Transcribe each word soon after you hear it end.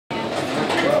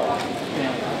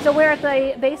So we're at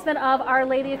the basement of Our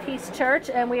Lady of Peace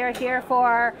Church, and we are here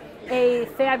for a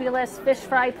fabulous fish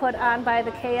fry put on by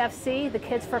the KFC, the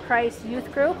Kids for Christ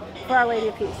youth group, for Our Lady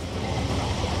of Peace.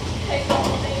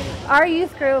 Our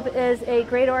youth group is a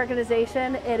great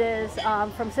organization. It is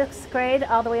from 6th grade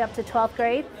all the way up to 12th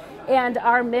grade. And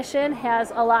our mission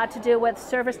has a lot to do with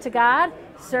service to God,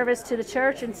 service to the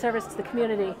church, and service to the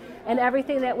community. And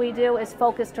everything that we do is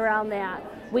focused around that.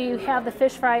 We have the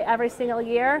fish fry every single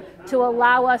year to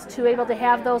allow us to be able to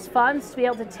have those funds to be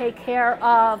able to take care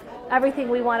of everything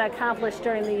we want to accomplish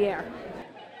during the year.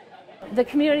 The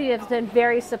community has been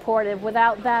very supportive.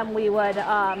 Without them, we would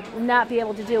not be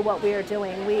able to do what we are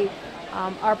doing. We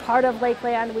are part of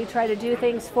Lakeland. We try to do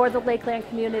things for the Lakeland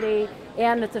community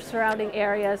and the surrounding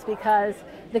areas because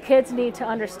the kids need to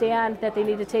understand that they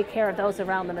need to take care of those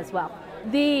around them as well.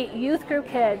 The youth group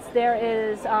kids, there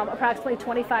is approximately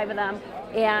 25 of them,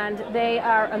 and they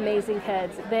are amazing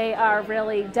kids. They are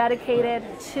really dedicated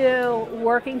to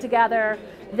working together.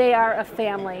 They are a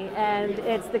family, and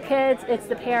it's the kids, it's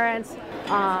the parents,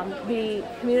 the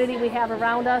community we have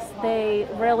around us. They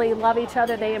really love each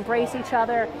other, they embrace each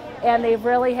other, and they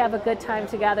really have a good time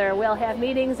together. We'll have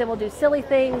meetings and we'll do silly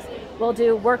things, we'll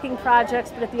do working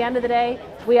projects, but at the end of the day,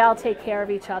 we all take care of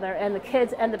each other, and the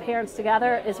kids and the parents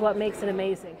together is what makes it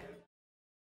amazing.